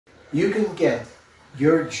You can get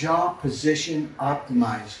your jaw position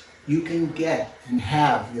optimized. You can get and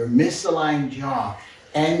have your misaligned jaw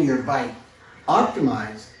and your bite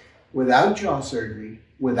optimized without jaw surgery,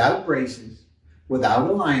 without braces, without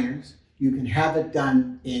aligners. You can have it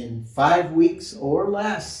done in 5 weeks or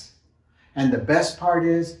less. And the best part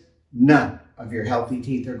is none of your healthy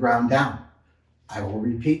teeth are ground down. I will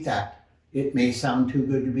repeat that. It may sound too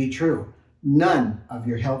good to be true. None of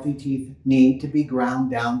your healthy teeth need to be ground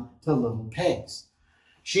down to little pegs.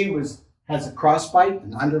 She has a crossbite,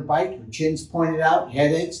 an underbite, her chin's pointed out,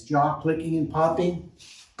 headaches, jaw clicking and popping,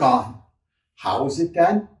 gone. How was it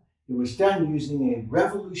done? It was done using a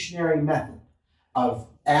revolutionary method of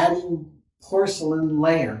adding a porcelain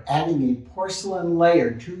layer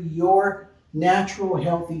to your natural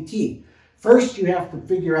healthy teeth. First, you have to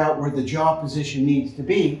figure out where the jaw position needs to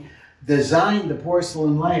be, design the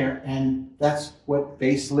porcelain layer, and that's what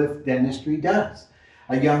facelift dentistry does.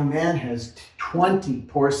 A young man has 20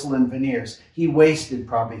 porcelain veneers. He wasted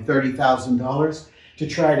probably $30,000 to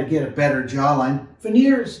try to get a better jawline.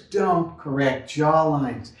 Veneers don't correct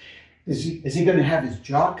jawlines. Is he going to have his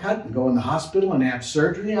jaw cut and go in the hospital and have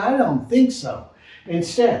surgery? I don't think so.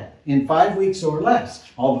 Instead, in 5 weeks or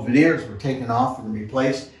less, all the veneers were taken off and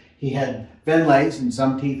replaced. He had venlays and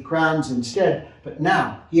some teeth crowns instead, but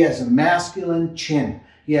now he has a masculine chin.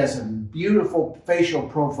 He has a beautiful facial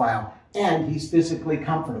profile, and he's physically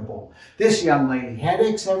comfortable. This young lady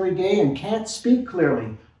headaches every day and can't speak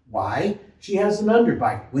clearly. Why? She has an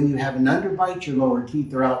underbite. When you have an underbite, your lower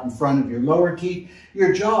teeth are out in front of your lower teeth.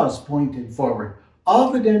 Your jaw is pointed forward.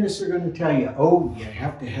 All the dentists are going to tell you, oh, you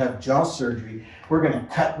have to have jaw surgery. We're going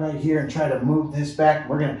to cut right here and try to move this back.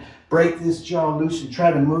 We're going to break this jaw loose and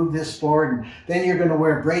try to move this forward. And then you're going to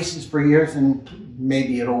wear braces for years and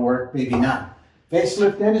maybe it'll work, maybe not.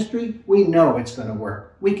 Facelift dentistry, we know it's going to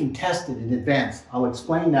work. We can test it in advance. I'll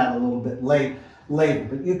explain that a little bit later,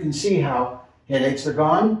 but you can see how headaches are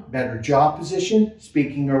gone, better jaw position,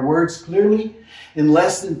 speaking her words clearly in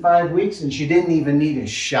less than 5 weeks, and she didn't even need a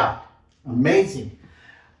shot. Amazing.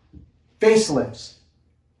 Facelifts.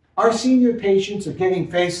 Our senior patients are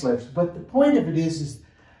getting facelifts, but the point of it is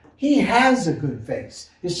he has a good face.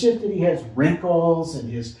 It's just that he has wrinkles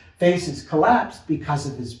and his face is collapsed because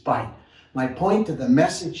of his bite. My point to the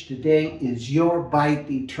message today is your bite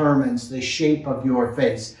determines the shape of your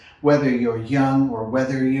face. Whether you're young or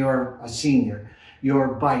whether you're a senior, your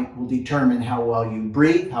bite will determine how well you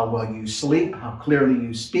breathe, how well you sleep, how clearly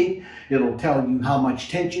you speak. It'll tell you how much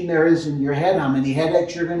tension there is in your head, how many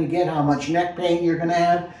headaches you're going to get, how much neck pain you're going to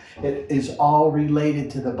have. It is all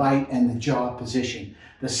related to the bite and the jaw position.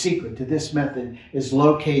 The secret to this method is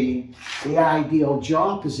locating the ideal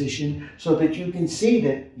jaw position so that you can see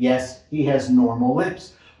that, yes, he has normal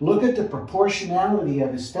lips. Look at the proportionality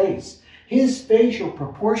of his face. His facial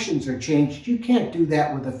proportions are changed. You can't do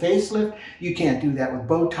that with a facelift. You can't do that with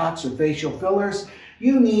Botox or facial fillers.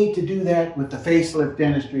 You need to do that with the facelift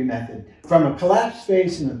dentistry method. From a collapsed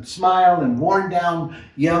face and a smile and worn down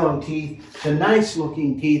yellow teeth to nice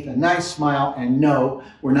looking teeth, a nice smile, and no,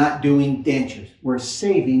 we're not doing dentures. We're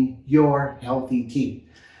saving your healthy teeth.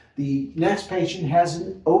 The next patient has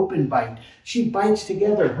an open bite. She bites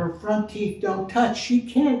together. Her front teeth don't touch. She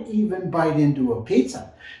can't even bite into a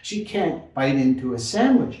pizza. She can't bite into a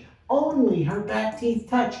sandwich. Only her back teeth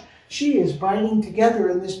touch. She is biting together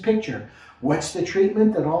in this picture. What's the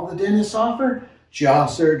treatment that all the dentists offer? Jaw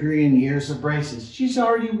surgery and years of braces. She's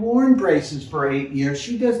already worn braces for 8 years.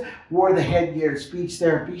 She wore the headgear speech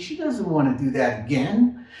therapy. She doesn't want to do that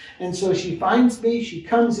again. And so she finds me, she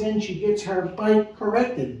comes in, she gets her bite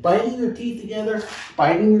corrected, biting her teeth together,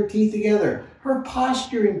 biting her teeth together. Her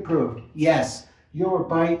posture improved. Yes, your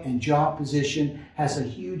bite and jaw position has a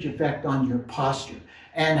huge effect on your posture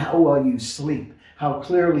and how well you sleep, how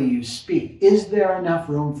clearly you speak. Is there enough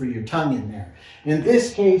room for your tongue in there? In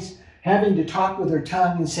this case, having to talk with her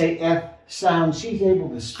tongue and say F sounds, she's able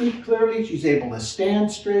to speak clearly, she's able to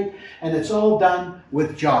stand straight, and it's all done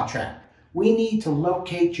with JawTrac. We need to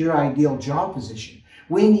locate your ideal jaw position.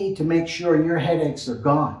 We need to make sure your headaches are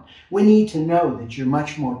gone. We need to know that you're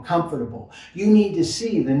much more comfortable. You need to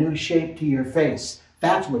see the new shape to your face.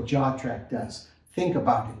 That's what JawTrac does. Think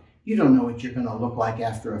about it. You don't know what you're going to look like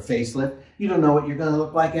after a facelift. You don't know what you're going to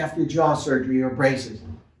look like after jaw surgery or braces.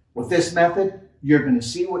 With this method, you're going to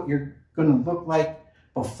see what you're going to look like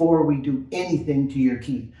before we do anything to your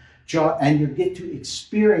teeth. And you get to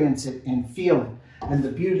experience it and feel it. And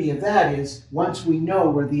the beauty of that is, once we know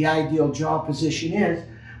where the ideal jaw position is,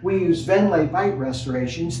 we use Venlay bite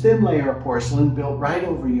restorations, thin layer of porcelain built right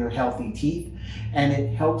over your healthy teeth, and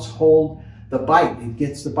it helps hold The bite, it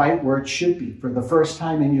gets the bite where it should be. For the first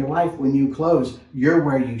time in your life, when you close, you're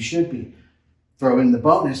where you should be. Throw in the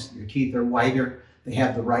bonus, your teeth are whiter, they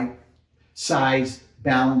have the right size,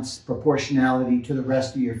 balance, proportionality to the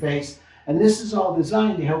rest of your face. And this is all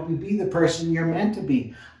designed to help you be the person you're meant to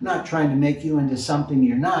be. I'm not trying to make you into something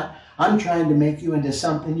you're not. I'm trying to make you into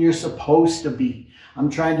something you're supposed to be. I'm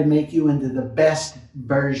trying to make you into the best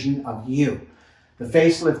version of you. The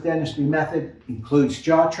facelift dentistry method includes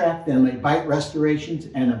JawTrac, Dentate bite restorations,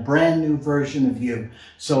 and a brand new version of you.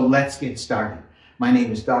 So let's get started. My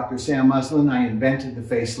name is Dr. Sam Muslin. I invented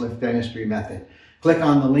the facelift dentistry method. Click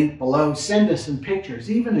on the link below, send us some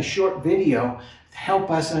pictures, even a short video to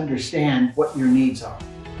help us understand what your needs are.